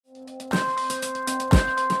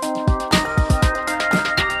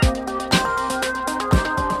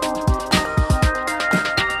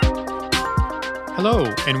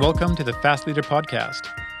Hello, and welcome to the Fast Leader Podcast.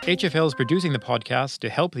 HFL is producing the podcast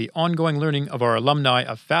to help the ongoing learning of our alumni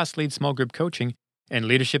of Fast Lead Small Group Coaching and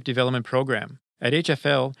Leadership Development Program. At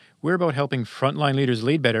HFL, we're about helping frontline leaders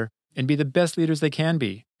lead better and be the best leaders they can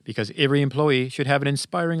be, because every employee should have an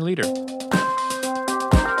inspiring leader.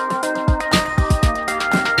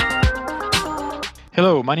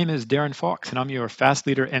 Hello, my name is Darren Fox, and I'm your Fast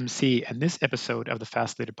Leader MC, and this episode of the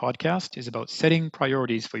Fast Leader Podcast is about setting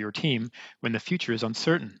priorities for your team when the future is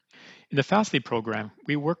uncertain. In the Fast Lead program,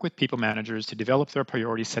 we work with people managers to develop their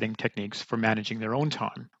priority setting techniques for managing their own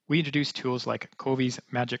time. We introduce tools like Covey's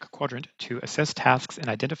Magic Quadrant to assess tasks and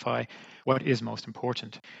identify what is most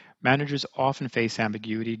important. Managers often face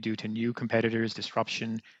ambiguity due to new competitors,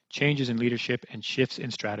 disruption, changes in leadership, and shifts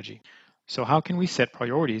in strategy. So how can we set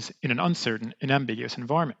priorities in an uncertain and ambiguous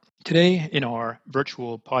environment? Today, in our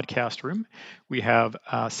virtual podcast room, we have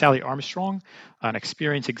Sally Armstrong, an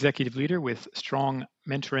experienced executive leader with strong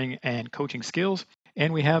mentoring and coaching skills.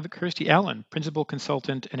 And we have Kirsty Allen, principal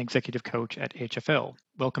consultant and executive coach at HFL.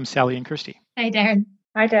 Welcome, Sally and Kirsty. Hey, Darren.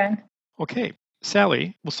 Hi, Darren. Okay,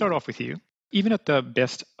 Sally, we'll start off with you. Even at the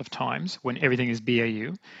best of times, when everything is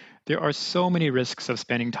BAU, there are so many risks of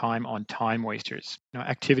spending time on time wasters,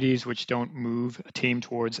 activities which don't move a team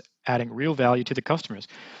towards adding real value to the customers.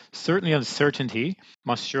 Certainly, uncertainty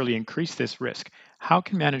must surely increase this risk. How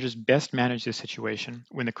can managers best manage this situation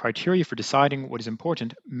when the criteria for deciding what is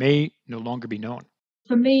important may no longer be known?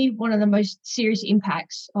 For me, one of the most serious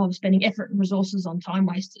impacts of spending effort and resources on time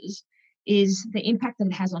wasters is the impact that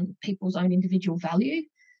it has on people's own individual value.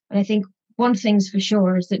 And I think one thing's for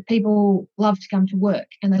sure is that people love to come to work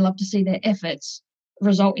and they love to see their efforts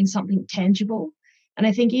result in something tangible. And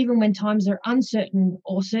I think even when times are uncertain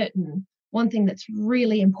or certain, one thing that's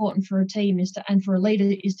really important for a team and for a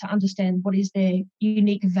leader is to understand what is their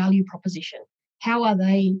unique value proposition. How are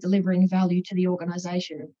they delivering value to the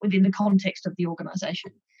organisation within the context of the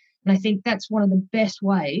organisation? And I think that's one of the best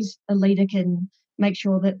ways a leader can make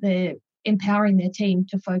sure that they're empowering their team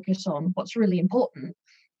to focus on what's really important,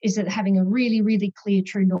 is that having a really, really clear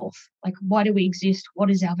true north, like why do we exist, what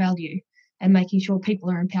is our value, and making sure people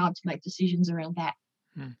are empowered to make decisions around that.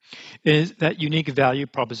 Is that unique value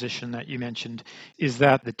proposition that you mentioned, is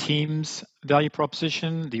that the team's value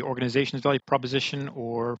proposition, the organization's value proposition,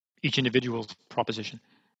 or each individual's proposition?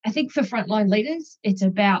 I think for frontline leaders, it's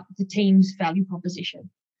about the team's value proposition.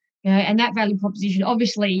 And that value proposition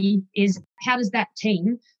obviously is how does that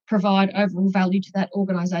team provide overall value to that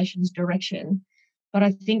organization's direction. But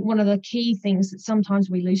I think one of the key things that sometimes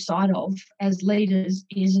we lose sight of as leaders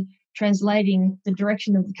is translating the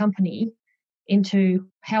direction of the company into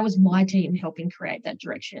how is my team helping create that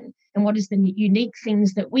direction, and what is the unique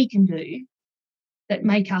things that we can do that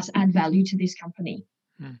make us add value to this company.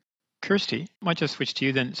 Kirsty, I might just switch to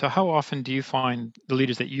you then. So how often do you find the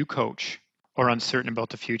leaders that you coach are uncertain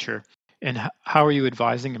about the future, and how are you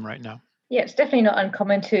advising them right now? Yeah, it's definitely not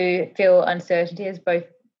uncommon to feel uncertainty as both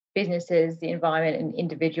businesses, the environment, and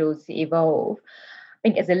individuals evolve. I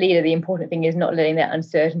think as a leader, the important thing is not letting that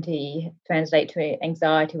uncertainty translate to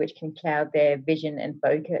anxiety, which can cloud their vision and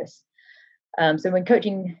focus. So when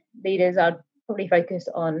coaching leaders, I'd probably focus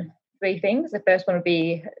on three things. The first one would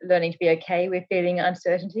be learning to be okay with feeling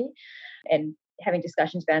uncertainty, and having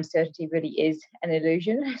discussions about uncertainty really is an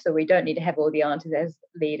illusion. So we don't need to have all the answers as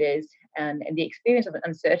leaders, and the experience of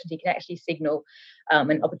uncertainty can actually signal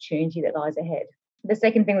an opportunity that lies ahead. The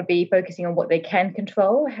second thing would be focusing on what they can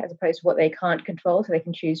control as opposed to what they can't control, so they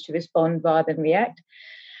can choose to respond rather than react.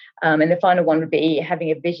 And the final one would be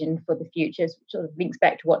having a vision for the future, which sort of links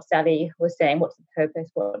back to what Sally was saying. What's the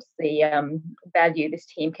purpose? What's the value this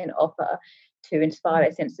team can offer to inspire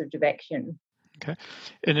a sense of direction? Okay.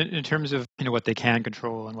 And in terms of what they can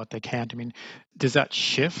control and what they can't, I mean, does that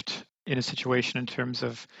shift in a situation in terms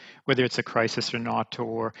of whether it's a crisis or not,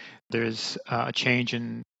 or there's a change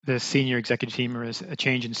in the senior executive team or a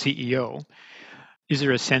change in CEO? Is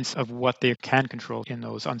there a sense of what they can control in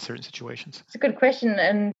those uncertain situations? It's a good question.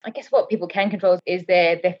 And I guess what people can control is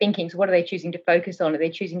their thinking. So what are they choosing to focus on? Are they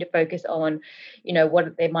choosing to focus on,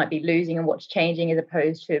 what they might be losing and what's changing, as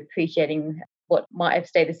opposed to appreciating what might have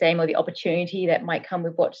stayed the same or the opportunity that might come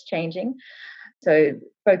with what's changing? So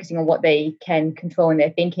focusing on what they can control in their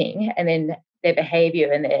thinking, and then their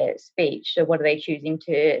behavior and their speech. So what are they choosing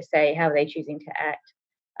to say? How are they choosing to act?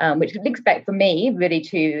 Which links back for me really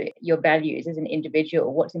to your values as an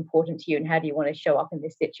individual. What's important to you and how do you want to show up in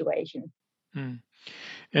this situation?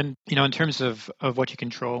 And, in terms of what you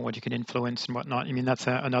control and what you can influence and whatnot, I mean, that's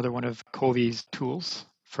another one of Covey's tools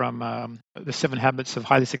from the 7 Habits of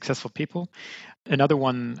Highly Successful People. Another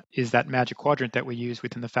one is that magic quadrant that we use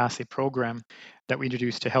within the Fastly program that we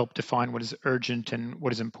introduced to help define what is urgent and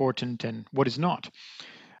what is important and what is not.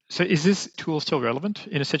 So is this tool still relevant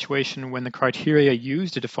in a situation when the criteria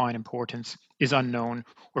used to define importance is unknown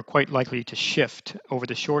or quite likely to shift over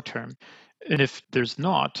the short term? And if there's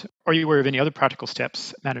not, are you aware of any other practical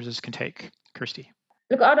steps managers can take? Kirsty.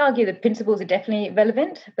 Look, I'd argue the principles are definitely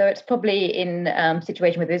relevant, though it's probably in a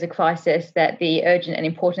situation where there's a crisis that the urgent and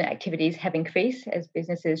important activities have increased as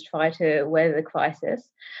businesses try to weather the crisis.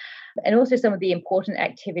 And also some of the important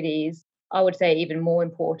activities, I would say even more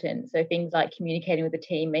important. So things like communicating with the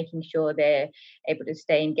team, making sure they're able to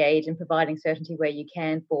stay engaged and providing certainty where you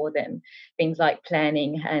can for them. Things like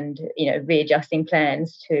planning and readjusting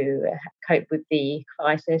plans to cope with the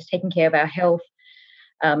crisis, taking care of our health,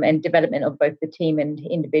 and development of both the team and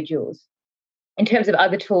individuals. In terms of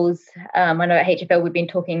other tools, I know at HFL we've been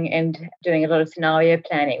talking and doing a lot of scenario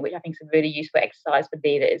planning, which I think is a really useful exercise for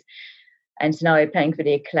leaders. And scenario planning is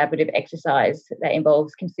really a collaborative exercise that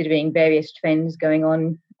involves considering various trends going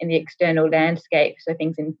on in the external landscape. So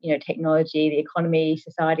things in technology, the economy,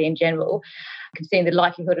 society in general, considering the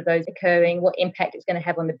likelihood of those occurring, what impact it's going to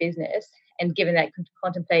have on the business, and given that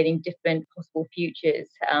contemplating different possible futures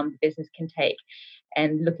the business can take,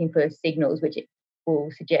 and looking for signals which it will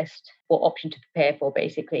suggest what option to prepare for,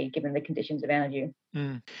 basically, given the conditions around you.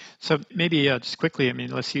 So maybe just quickly,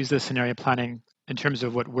 let's use this scenario planning in terms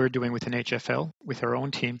of what we're doing within HFL with our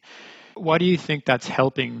own team. Why do you think that's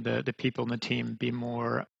helping the people in the team be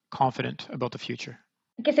more confident about the future?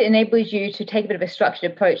 I guess it enables you to take a bit of a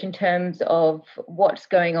structured approach in terms of what's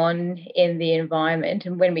going on in the environment.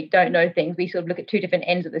 And when we don't know things, we sort of look at two different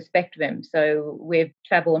ends of the spectrum. So with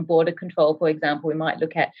travel and border control, for example, we might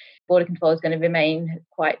look at border control is going to remain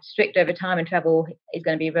quite strict over time and travel is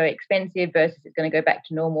going to be very expensive versus it's going to go back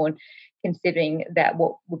to normal. And considering that,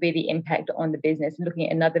 what will be the impact on the business, and looking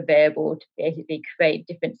at another variable to basically create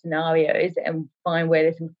different scenarios and find where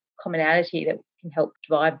there's some commonality that can help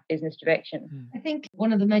drive business direction. I think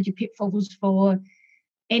one of the major pitfalls for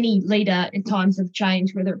any leader in times of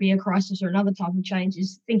change, whether it be a crisis or another type of change,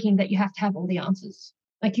 is thinking that you have to have all the answers.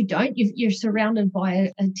 Like you don't. You're surrounded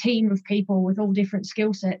by a team of people with all different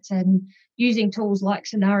skill sets, and using tools like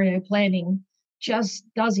scenario planning just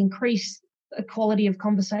does increase the quality of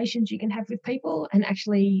conversations you can have with people, and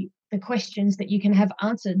actually the questions that you can have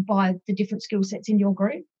answered by the different skill sets in your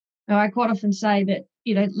group. Now, I quite often say that,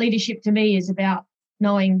 leadership to me is about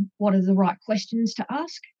knowing what are the right questions to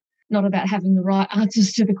ask, not about having the right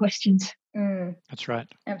answers to the questions. That's right.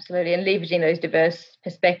 Absolutely. And leveraging those diverse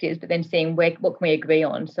perspectives, but then seeing what can we agree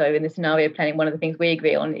on. So in the scenario planning, one of the things we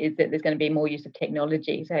agree on is that there's going to be more use of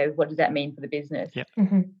technology. So what does that mean for the business? Yeah.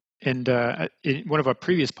 And in one of our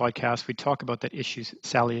previous podcasts, we talk about that issue,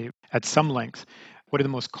 Sally, at some length. What are the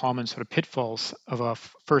most common sort of pitfalls of a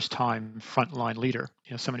first-time frontline leader,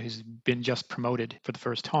 someone who's been just promoted for the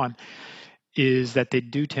first time, is that they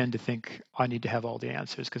do tend to think, I need to have all the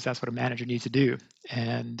answers because that's what a manager needs to do.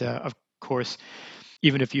 And of course,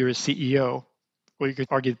 even if you're a CEO, well, you could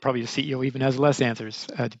argue probably a CEO even has less answers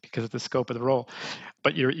because of the scope of the role.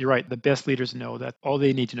 But you're right. The best leaders know that all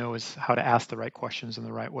they need to know is how to ask the right questions in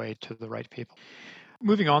the right way to the right people.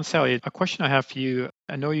 Moving on, Sally, a question I have for you.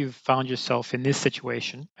 I know you've found yourself in this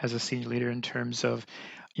situation as a senior leader in terms of,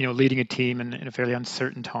 leading a team in a fairly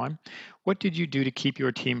uncertain time. What did you do to keep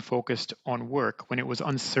your team focused on work when it was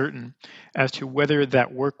uncertain as to whether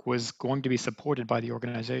that work was going to be supported by the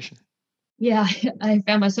organization? Yeah, I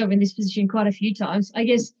found myself in this position quite a few times. I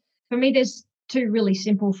guess for me, there's two really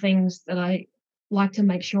simple things that I like to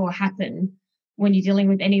make sure happen when you're dealing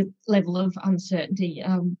with any level of uncertainty.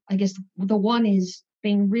 I guess the one is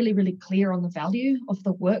being really, really clear on the value of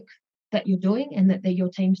the work that you're doing and that your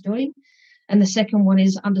team's doing. And the second one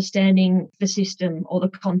is understanding the system or the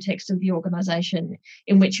context of the organisation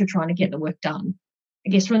in which you're trying to get the work done. I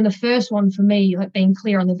guess from the first one, for me, like being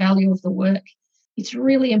clear on the value of the work, it's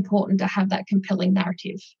really important to have that compelling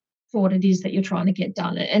narrative for what it is that you're trying to get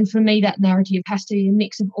done. And for me, that narrative has to be a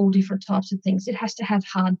mix of all different types of things. It has to have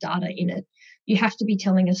hard data in it. You have to be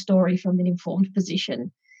telling a story from an informed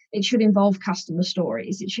position. It should involve customer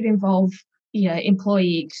stories. It should involve,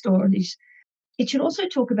 employee stories. It should also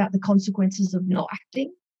talk about the consequences of not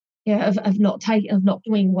acting, of not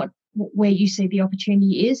doing where you see the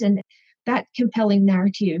opportunity is. And that compelling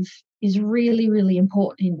narrative is really, really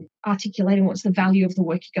important in articulating what's the value of the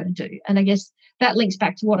work you're going to do. And I guess that links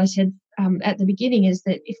back to what I said at the beginning, is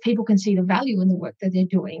that if people can see the value in the work that they're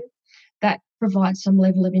doing, that provides some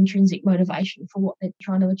level of intrinsic motivation for what they're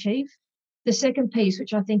trying to achieve. The second piece,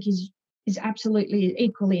 which I think is absolutely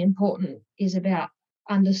equally important, is about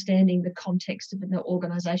understanding the context of the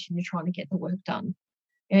organization you're trying to get the work done.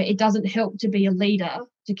 It doesn't help to be a leader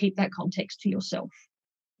to keep that context to yourself.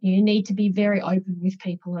 You need to be very open with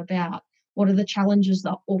people about what are the challenges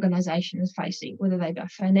the organisation is facing, whether they be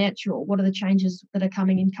financial, what are the changes that are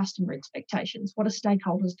coming in customer expectations, what are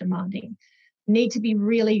stakeholders demanding. You need to be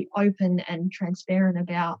really open and transparent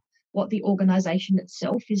about what the organisation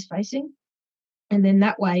itself is facing. And then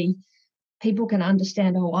that way, people can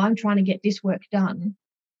understand, oh, I'm trying to get this work done,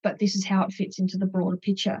 but this is how it fits into the broader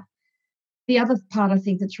picture. The other part I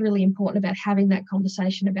think that's really important about having that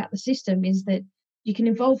conversation about the system is that you can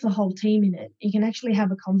involve the whole team in it. You can actually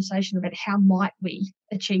have a conversation about how might we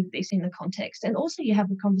achieve this in the context. And also you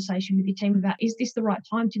have a conversation with your team about, is this the right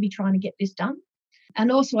time to be trying to get this done?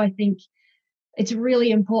 And also I think it's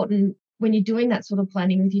really important when you're doing that sort of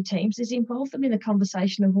planning with your teams is involve them in a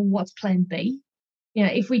conversation of, well, what's plan B?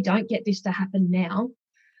 If we don't get this to happen now,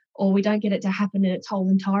 or we don't get it to happen in its whole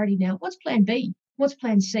entirety now, what's plan B? What's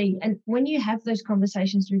plan C? And when you have those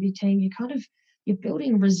conversations with your team, you're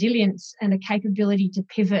building resilience and a capability to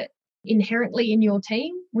pivot inherently in your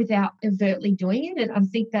team without overtly doing it. And I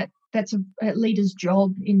think that's a leader's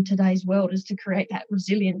job in today's world, is to create that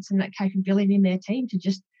resilience and that capability in their team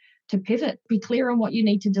to pivot, be clear on what you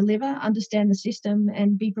need to deliver, understand the system,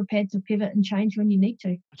 and be prepared to pivot and change when you need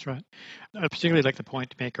to. That's right. I particularly like the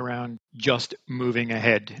point to make around just moving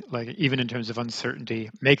ahead, like even in terms of uncertainty,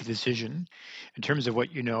 make a decision in terms of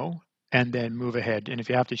what you know, and then move ahead. And if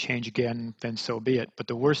you have to change again, then so be it. But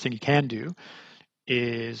the worst thing you can do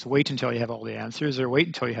is wait until you have all the answers, or wait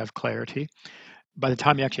until you have clarity. By the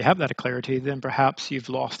time you actually have that clarity, then perhaps you've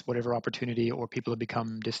lost whatever opportunity, or people have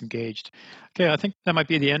become disengaged. Okay, I think that might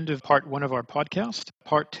be the end of part 1 of our podcast.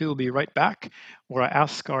 Part 2 will be right back, where I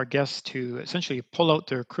ask our guests to essentially pull out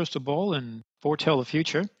their crystal ball and foretell the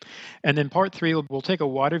future. And then part 3, we'll take a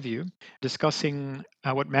wider view, discussing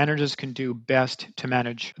what managers can do best to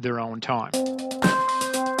manage their own time.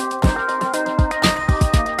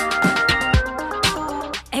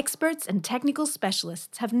 Experts and technical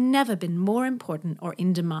specialists have never been more important or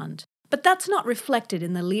in demand, but that's not reflected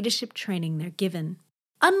in the leadership training they're given.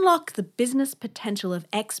 Unlock the business potential of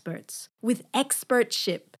experts with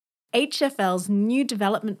Expertship, HFL's new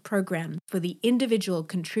development program for the individual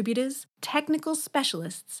contributors, technical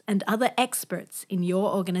specialists, and other experts in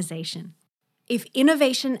your organization. If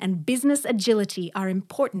innovation and business agility are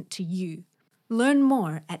important to you, learn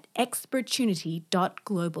more at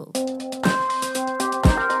expertunity.global.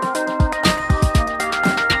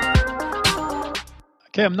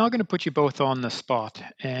 Okay, I'm now going to put you both on the spot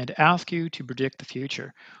and ask you to predict the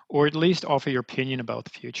future, or at least offer your opinion about the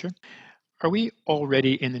future. Are we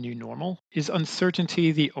already in the new normal? Is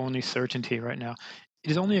uncertainty the only certainty right now?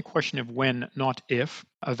 It is only a question of when, not if,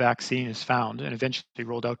 a vaccine is found and eventually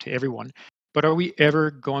rolled out to everyone. But are we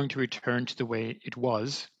ever going to return to the way it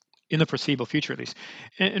was, in the foreseeable future at least?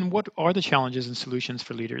 And what are the challenges and solutions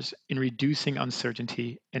for leaders in reducing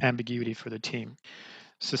uncertainty and ambiguity for the team?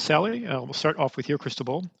 So, Sally, we'll start off with your crystal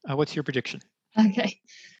ball. What's your prediction? Okay.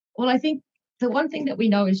 Well, I think the one thing that we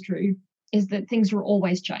know is true is that things will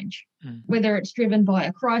always change, whether it's driven by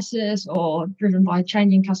a crisis or driven by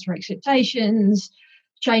changing customer expectations,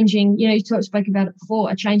 changing, you spoke about it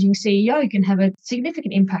before, a changing CEO can have a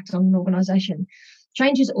significant impact on an organisation.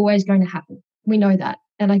 Change is always going to happen. We know that.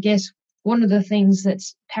 And I guess one of the things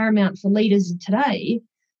that's paramount for leaders today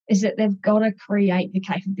is that they've got to create the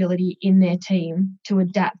capability in their team to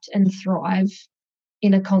adapt and thrive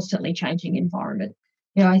in a constantly changing environment.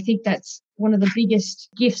 I think that's one of the biggest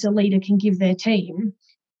gifts a leader can give their team,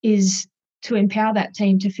 is to empower that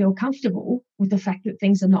team to feel comfortable with the fact that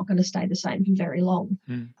things are not going to stay the same for very long.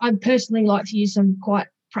 I personally like to use some quite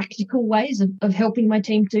practical ways of helping my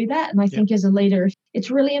team do that. And I think as a leader,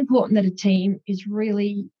 it's really important that a team is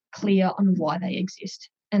really clear on why they exist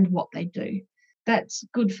and what they do. That's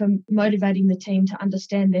good for motivating the team to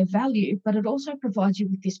understand their value, but it also provides you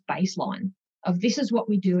with this baseline of this is what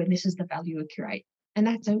we do and this is the value we create. And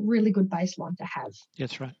that's a really good baseline to have.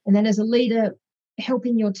 That's right. And then as a leader,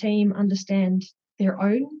 helping your team understand their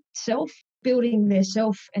own self, building their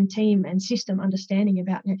self and team and system understanding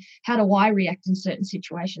about how do I react in certain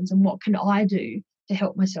situations and what can I do to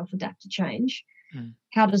help myself adapt to change.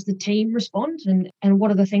 How does the team respond and what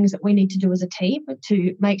are the things that we need to do as a team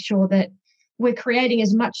to make sure that we're creating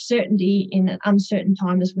as much certainty in an uncertain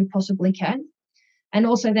time as we possibly can. And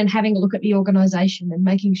also then having a look at the organisation and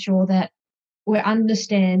making sure that we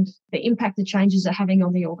understand the impact the changes are having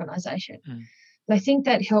on the organisation. I think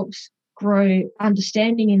that helps grow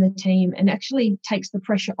understanding in the team and actually takes the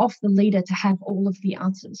pressure off the leader to have all of the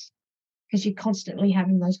answers, because you're constantly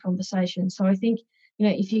having those conversations. So I think,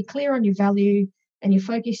 if you're clear on your value, and you're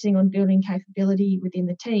focusing on building capability within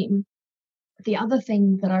the team, the other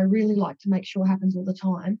thing that I really like to make sure happens all the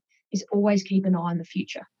time is always keep an eye on the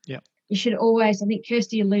future. Yeah. You should always, I think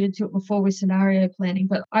Kirsty alluded to it before with scenario planning,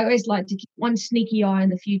 but I always like to keep one sneaky eye on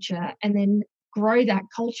the future and then grow that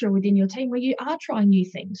culture within your team where you are trying new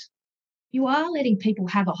things. You are letting people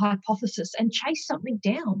have a hypothesis and chase something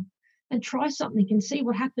down and try something and see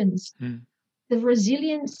what happens. The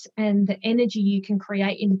resilience and the energy you can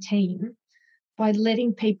create in a team by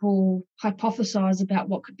letting people hypothesize about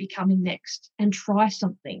what could be coming next and try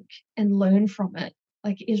something and learn from it,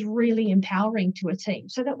 like, is really empowering to a team,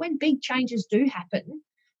 so that when big changes do happen,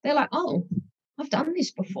 they're like, oh, I've done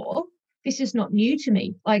this before. This is not new to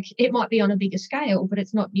me. Like, it might be on a bigger scale, but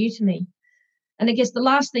it's not new to me. And I guess the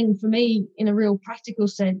last thing for me in a real practical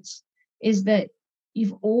sense is that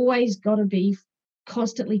you've always got to be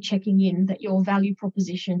constantly checking in that your value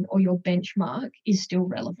proposition or your benchmark is still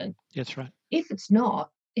relevant. That's right. If it's not,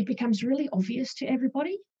 it becomes really obvious to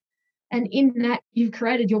everybody. And in that, you've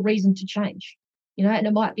created your reason to change, and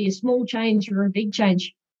it might be a small change or a big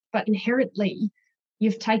change, but inherently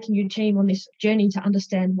you've taken your team on this journey to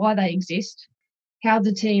understand why they exist, how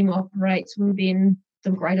the team operates within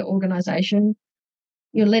the greater organisation.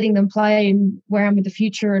 You're letting them play in where I'm with the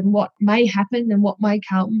future and what may happen and what may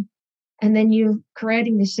come. And then you're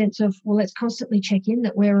creating this sense of, well, let's constantly check in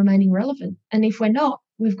that we're remaining relevant. And if we're not,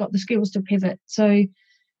 we've got the skills to pivot. So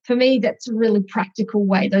for me, that's a really practical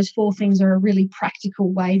way. Those 4 things are a really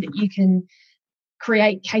practical way that you can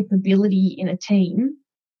create capability in a team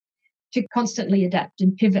to constantly adapt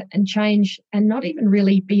and pivot and change and not even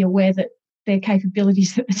really be aware that they're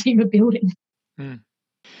capabilities that the team are building. And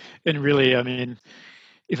really, I mean,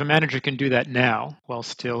 if a manager can do that now while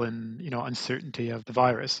still in, uncertainty of the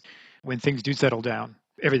virus, when things do settle down,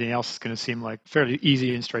 everything else is going to seem like fairly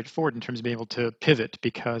easy and straightforward in terms of being able to pivot,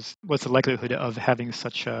 because what's the likelihood of having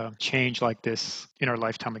such a change like this in our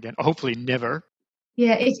lifetime again? Hopefully never.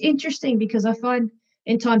 Yeah, it's interesting because I find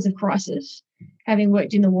in times of crisis, having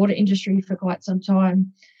worked in the water industry for quite some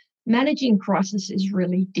time, managing crisis is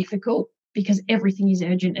really difficult because everything is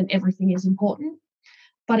urgent and everything is important.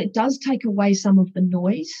 But it does take away some of the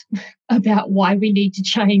noise about why we need to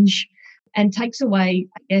change and takes away,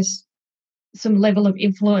 I guess, some level of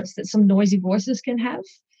influence that some noisy voices can have.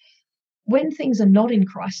 When things are not in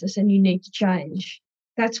crisis and you need to change,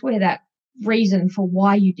 that's where that reason for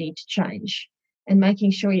why you need to change and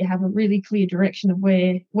making sure you have a really clear direction of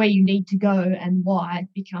where you need to go and why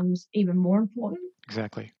becomes even more important.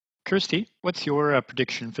 Exactly. Kirsty, what's your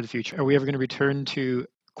prediction for the future? Are we ever going to return to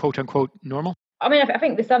quote unquote normal? I mean, I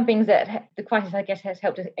think there's some things that the crisis, I guess, has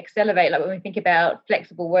helped to accelerate. Like when we think about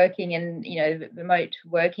flexible working and, remote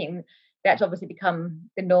working, that's obviously become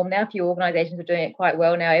the norm now. Few organisations are doing it quite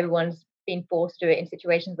well now. Everyone's been forced to do it in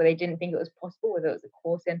situations where they didn't think it was possible, whether it was a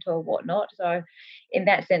call centre or whatnot. So in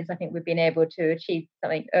that sense, I think we've been able to achieve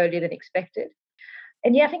something earlier than expected.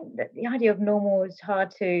 And yeah, I think that the idea of normal is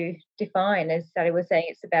hard to define. As Sally was saying,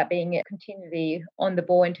 it's about being continually on the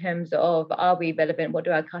ball in terms of, are we relevant? What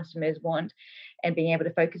do our customers want? And being able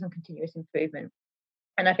to focus on continuous improvement.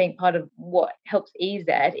 And I think part of what helps ease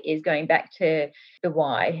that is going back to the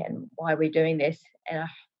why and why we're doing this. And I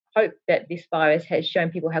hope that this virus has shown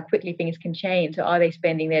people how quickly things can change. So are they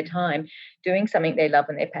spending their time doing something they love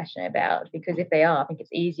and they're passionate about? Because if they are, I think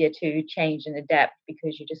it's easier to change and adapt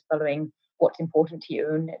because you're just following what's important to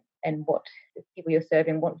you and what the people you're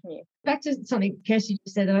serving want from you. Back to something Kirsty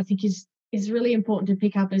just said that I think is really important to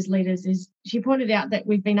pick up as leaders is she pointed out that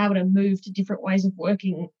we've been able to move to different ways of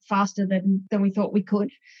working faster than we thought we could.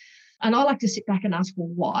 And I like to sit back and ask, well,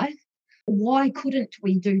 why? Why couldn't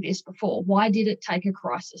we do this before? Why did it take a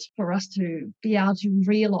crisis for us to be able to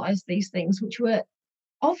realise these things, which were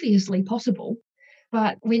obviously possible,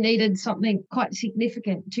 but we needed something quite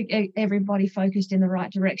significant to get everybody focused in the right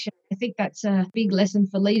direction. I think that's a big lesson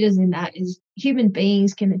for leaders in that is human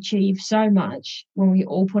beings can achieve so much when we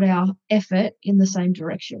all put our effort in the same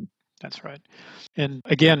direction. That's right. And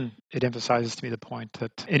again, it emphasizes to me the point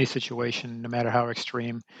that any situation, no matter how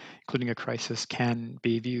extreme, including a crisis, can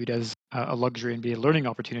be viewed as a luxury and be a learning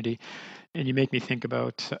opportunity. And you make me think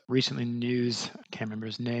about recently in the news, I can't remember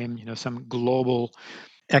his name, some global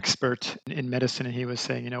expert in medicine, and he was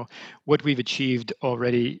saying, what we've achieved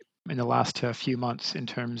already in the last few months in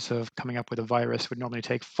terms of coming up with a virus would normally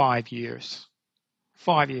take 5 years.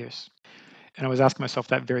 5 years. And I was asking myself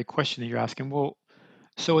that very question that you're asking. Well,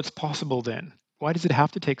 so it's possible then. Why does it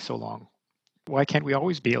have to take so long? Why can't we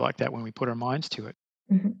always be like that when we put our minds to it?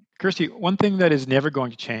 Mm-hmm. Kirsty, one thing that is never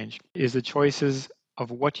going to change is the choices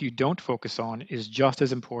of what you don't focus on is just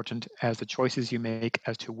as important as the choices you make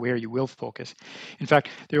as to where you will focus. In fact,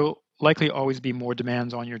 there will likely always be more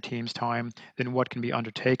demands on your team's time than what can be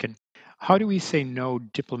undertaken. How do we say no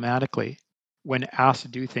diplomatically when asked to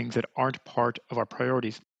do things that aren't part of our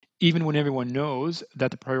priorities, even when everyone knows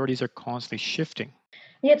that the priorities are constantly shifting?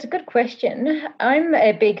 Yeah, it's a good question. I'm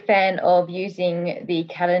a big fan of using the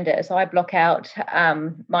calendar. So I block out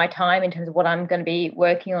my time in terms of what I'm going to be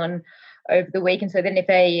working on over the week. And so then if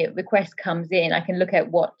a request comes in, I can look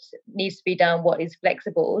at what needs to be done, what is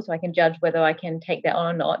flexible, so I can judge whether I can take that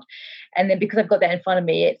on or not. And then because I've got that in front of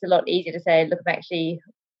me, it's a lot easier to say, look, I'm actually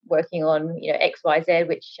working on, X, Y, Z,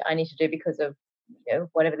 which I need to do because of,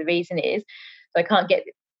 whatever the reason is. So I can't get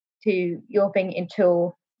to your thing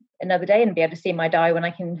until another day and be able to see my diary when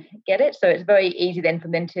I can get it. So it's very easy then for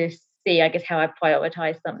them to see, I guess, how I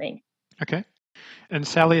prioritize something. Okay. And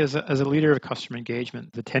Sally, as a leader of customer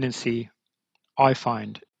engagement, the tendency I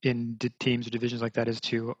find in teams or divisions like that is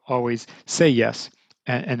to always say yes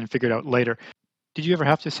and then figure it out later. Did you ever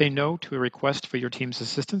have to say no to a request for your team's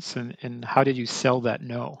assistance? And how did you sell that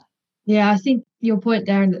no? Yeah, I think your point,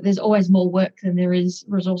 Darren, that there's always more work than there is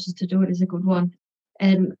resources to do it is a good one.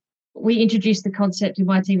 And we introduced the concept in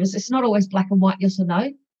my team as it's not always black and white, yes or no.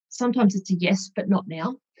 Sometimes it's a yes, but not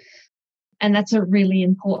now. And that's a really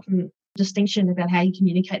important distinction about how you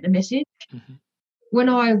communicate the message. Mm-hmm. When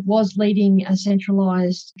I was leading a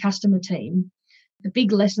centralized customer team, the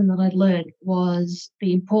big lesson that I'd learned was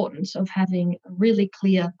the importance of having a really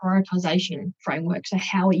clear prioritization framework. So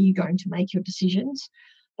how are you going to make your decisions?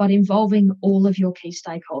 But involving all of your key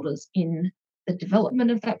stakeholders in the development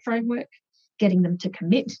of that framework, getting them to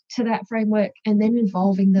commit to that framework, and then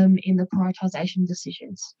involving them in the prioritization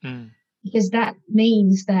decisions. Because that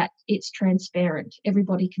means that it's transparent.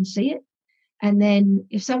 Everybody can see it. And then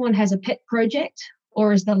if someone has a pet project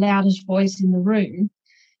or is the loudest voice in the room,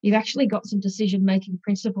 you've actually got some decision-making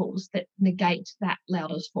principles that negate that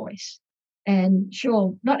loudest voice. And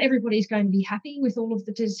sure, not everybody's going to be happy with all of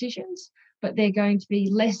the decisions, but they're going to be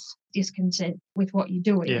less discontent with what you're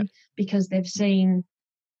doing because they've seen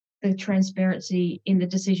the transparency in the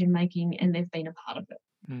decision-making and they've been a part of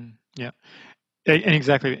it. Yeah, and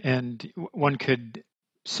exactly. And one could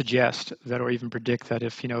suggest that or even predict that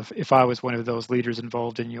if I was one of those leaders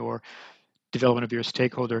involved in your development of your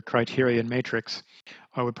stakeholder criteria and matrix,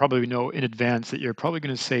 I would probably know in advance that you're probably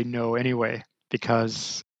going to say no anyway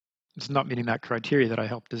because it's not meeting that criteria that I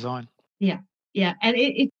helped design. Yeah. And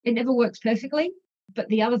it never works perfectly. But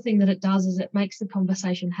the other thing that it does is it makes the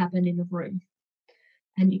conversation happen in the room.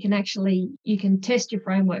 And you can test your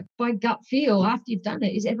framework by gut feel after you've done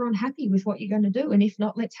it. Is everyone happy with what you're going to do? And if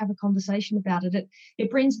not, let's have a conversation about it.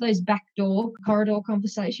 It brings those backdoor corridor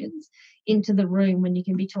conversations into the room when you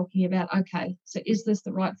can be talking about, okay, so is this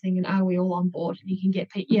the right thing? And are we all on board? And you can get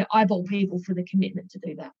eyeball people for the commitment to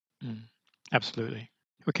do that. Absolutely.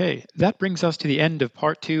 Okay, that brings us to the end of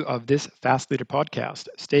part 2 of this Fast Leader podcast.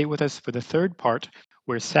 Stay with us for the third part,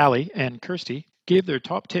 where Sally and Kirsty gave their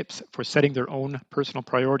top tips for setting their own personal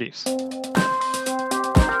priorities.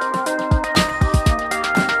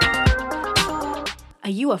 Are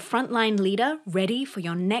you a frontline leader ready for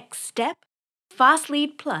your next step? Fast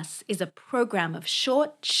Lead Plus is a program of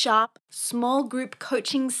short, sharp, small group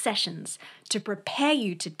coaching sessions to prepare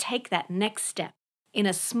you to take that next step. In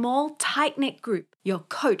a small, tight-knit group, you're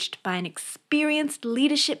coached by an experienced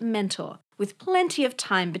leadership mentor with plenty of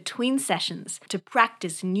time between sessions to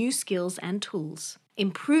practice new skills and tools.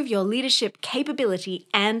 Improve your leadership capability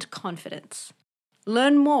and confidence.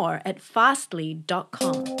 Learn more at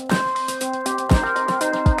fastlead.com.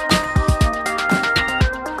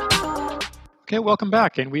 Okay, welcome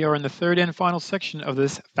back. And we are in the third and final section of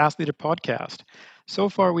this Fast Leader podcast. So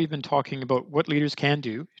far, we've been talking about what leaders can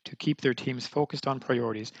do to keep their teams focused on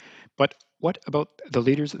priorities. But what about the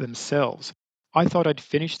leaders themselves? I thought I'd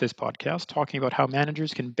finish this podcast talking about how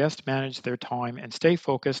managers can best manage their time and stay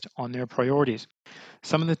focused on their priorities.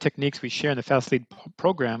 Some of the techniques we share in the Fast Lead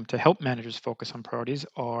program to help managers focus on priorities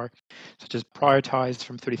are such as prioritize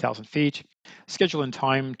from 30,000 feet, schedule in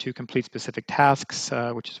time to complete specific tasks,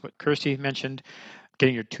 which is what Kirsty mentioned,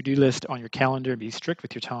 getting your to-do list on your calendar and be strict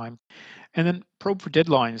with your time, and then probe for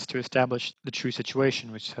deadlines to establish the true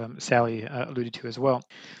situation, which Sally alluded to as well.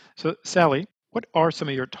 So Sally, what are some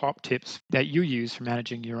of your top tips that you use for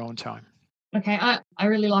managing your own time? Okay, I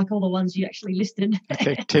really like all the ones you actually listed.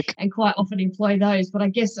 Okay, tick. And quite often employ those. But I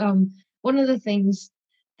guess one of the things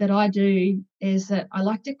that I do is that I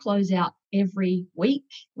like to close out every week,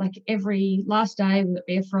 like every last day, whether it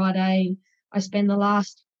be a Friday, I spend the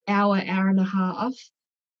last hour and a half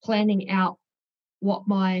planning out what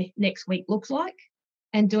my next week looks like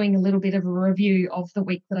and doing a little bit of a review of the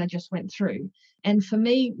week that I just went through. And for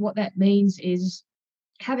me, what that means is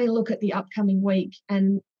having a look at the upcoming week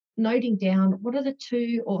and noting down what are the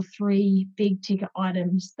 2 or 3 big ticket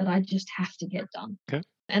items that I just have to get done. Okay.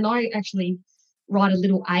 And I actually write a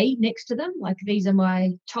little A next to them, like these are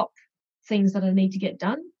my top things that I need to get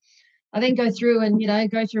done. I then go through and,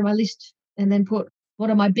 go through my list and then put what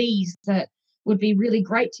are my Bs that would be really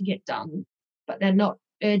great to get done, but they're not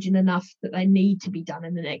urgent enough that they need to be done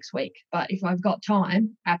in the next week. But if I've got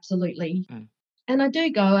time, absolutely. And I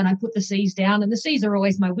do go and I put the Cs down, and the Cs are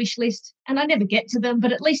always my wish list, and I never get to them,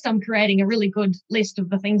 but at least I'm creating a really good list of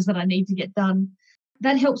the things that I need to get done.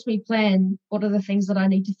 That helps me plan what are the things that I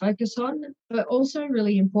need to focus on. But also,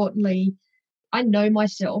 really importantly, I know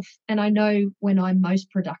myself and I know when I'm most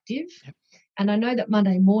productive. Yep. And I know that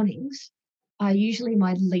Monday mornings are usually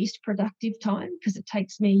my least productive time because it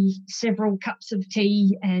takes me several cups of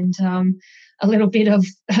tea and a little bit of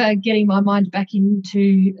getting my mind back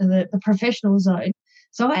into the professional zone.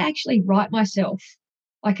 So I actually write myself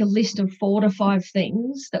like a list of 4 to 5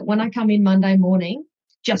 things that when I come in Monday morning,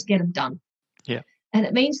 just get them done. Yeah. And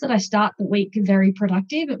it means that I start the week very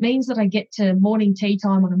productive. It means that I get to morning tea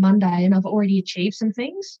time on a Monday and I've already achieved some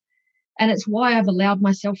things. And it's why I've allowed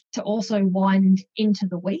myself to also wind into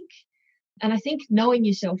the week. And I think knowing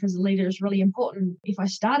yourself as a leader is really important. If I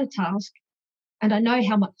start a task and I know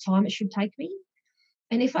how much time it should take me,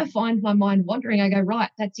 and if I find my mind wandering, I go, right,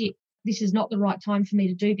 that's it. This is not the right time for me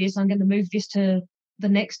to do this. I'm going to move this to the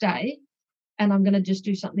next day and I'm going to just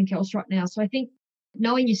do something else right now. So I think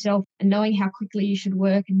knowing yourself and knowing how quickly you should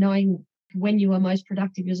work and knowing when you are most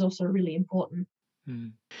productive is also really important.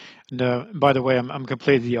 And by the way, I'm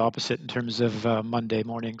completely the opposite in terms of Monday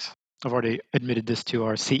mornings. I've already admitted this to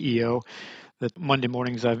our CEO that Monday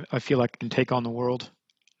mornings I feel like I can take on the world,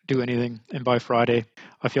 do anything, and by Friday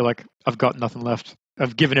I feel like I've got nothing left.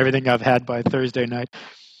 I've given everything I've had by Thursday night.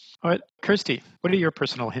 All right, Kirsty, what are your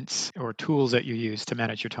personal hints or tools that you use to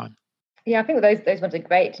manage your time? Yeah, I think those ones are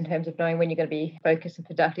great in terms of knowing when you're going to be focused and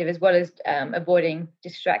productive, as well as avoiding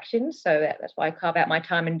distractions. So that's why I carve out my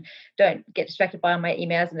time and don't get distracted by my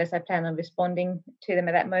emails unless I plan on responding to them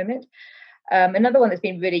at that moment. Another one that's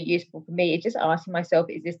been really useful for me is just asking myself,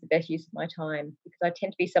 is this the best use of my time? Because I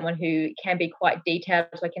tend to be someone who can be quite detailed,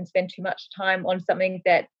 so I can spend too much time on something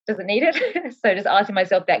that doesn't need it. So just asking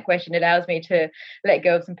myself that question allows me to let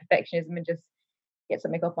go of some perfectionism and just get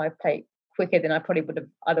something off my plate quicker than I probably would have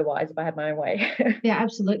otherwise if I had my own way. Yeah,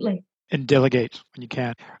 absolutely. And delegate when you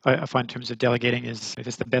can. I find in terms of delegating is if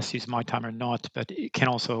it's the best use of my time or not, but it can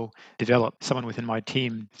also develop someone within my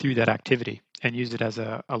team through that activity and use it as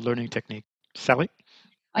a learning technique. Sally?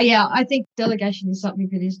 Yeah, I think delegation is something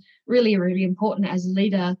that is really, really important as a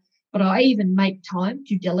leader, but I even make time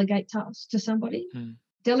to delegate tasks to somebody.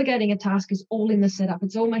 Delegating a task is all in the setup.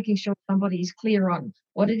 It's all making sure somebody is clear on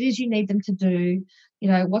what it is you need them to do,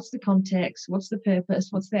 what's the context, what's the purpose,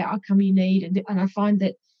 what's the outcome you need. And I find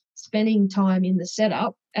that spending time in the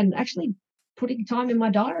setup and actually putting time in my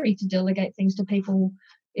diary to delegate things to people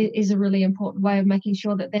is a really important way of making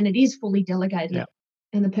sure that then it is fully delegated. Yeah.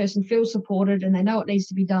 And the person feels supported and they know it needs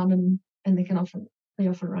to be done and they can often be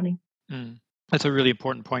off and running. That's a really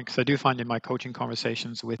important point because I do find in my coaching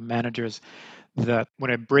conversations with managers that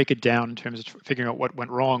when I break it down in terms of figuring out what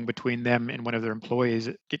went wrong between them and one of their employees,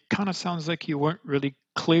 it kind of sounds like you weren't really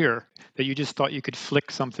clear, that you just thought you could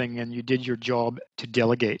flick something and you did your job to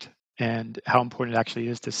delegate, and how important it actually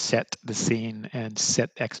is to set the scene and set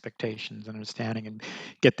expectations and understanding and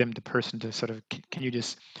get them the person to sort of, can you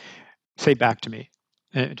just say back to me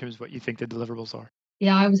in terms of what you think the deliverables are?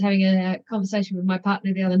 Yeah, I was having a conversation with my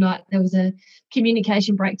partner the other night. There was a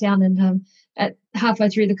communication breakdown, and at halfway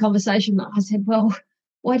through the conversation, I said, "Well,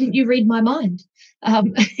 why didn't you read my mind?"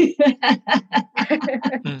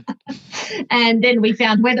 And then we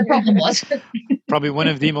found where the problem was. Probably one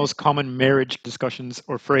of the most common marriage discussions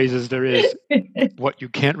or phrases there is. What, you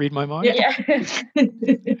can't read my mind?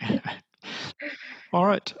 Yeah. All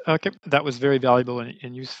right. Okay. That was very valuable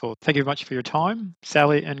and useful. Thank you very much for your time,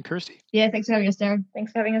 Sally and Kirsty. Yeah, thanks for having us, Darren.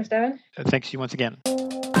 Thanks for having us, Darren. Thanks to you once again.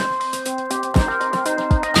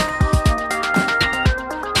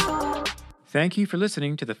 Thank you for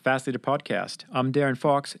listening to the Fast Leader Podcast. I'm Darren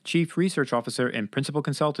Fox, Chief Research Officer and Principal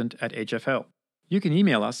Consultant at HFL. You can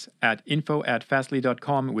email us at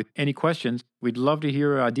info@fastlead.com with any questions. We'd love to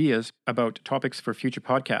hear your ideas about topics for future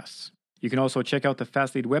podcasts. You can also check out the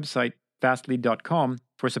Fast Lead website, fastlead.com,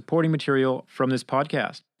 for supporting material from this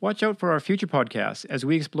podcast. Watch out for our future podcasts as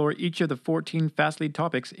we explore each of the 14 Fast Lead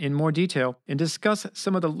topics in more detail and discuss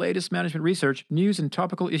some of the latest management research, news, and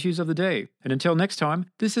topical issues of the day. And until next time,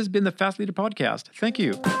 this has been the Fast Leader Podcast. Thank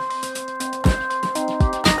you.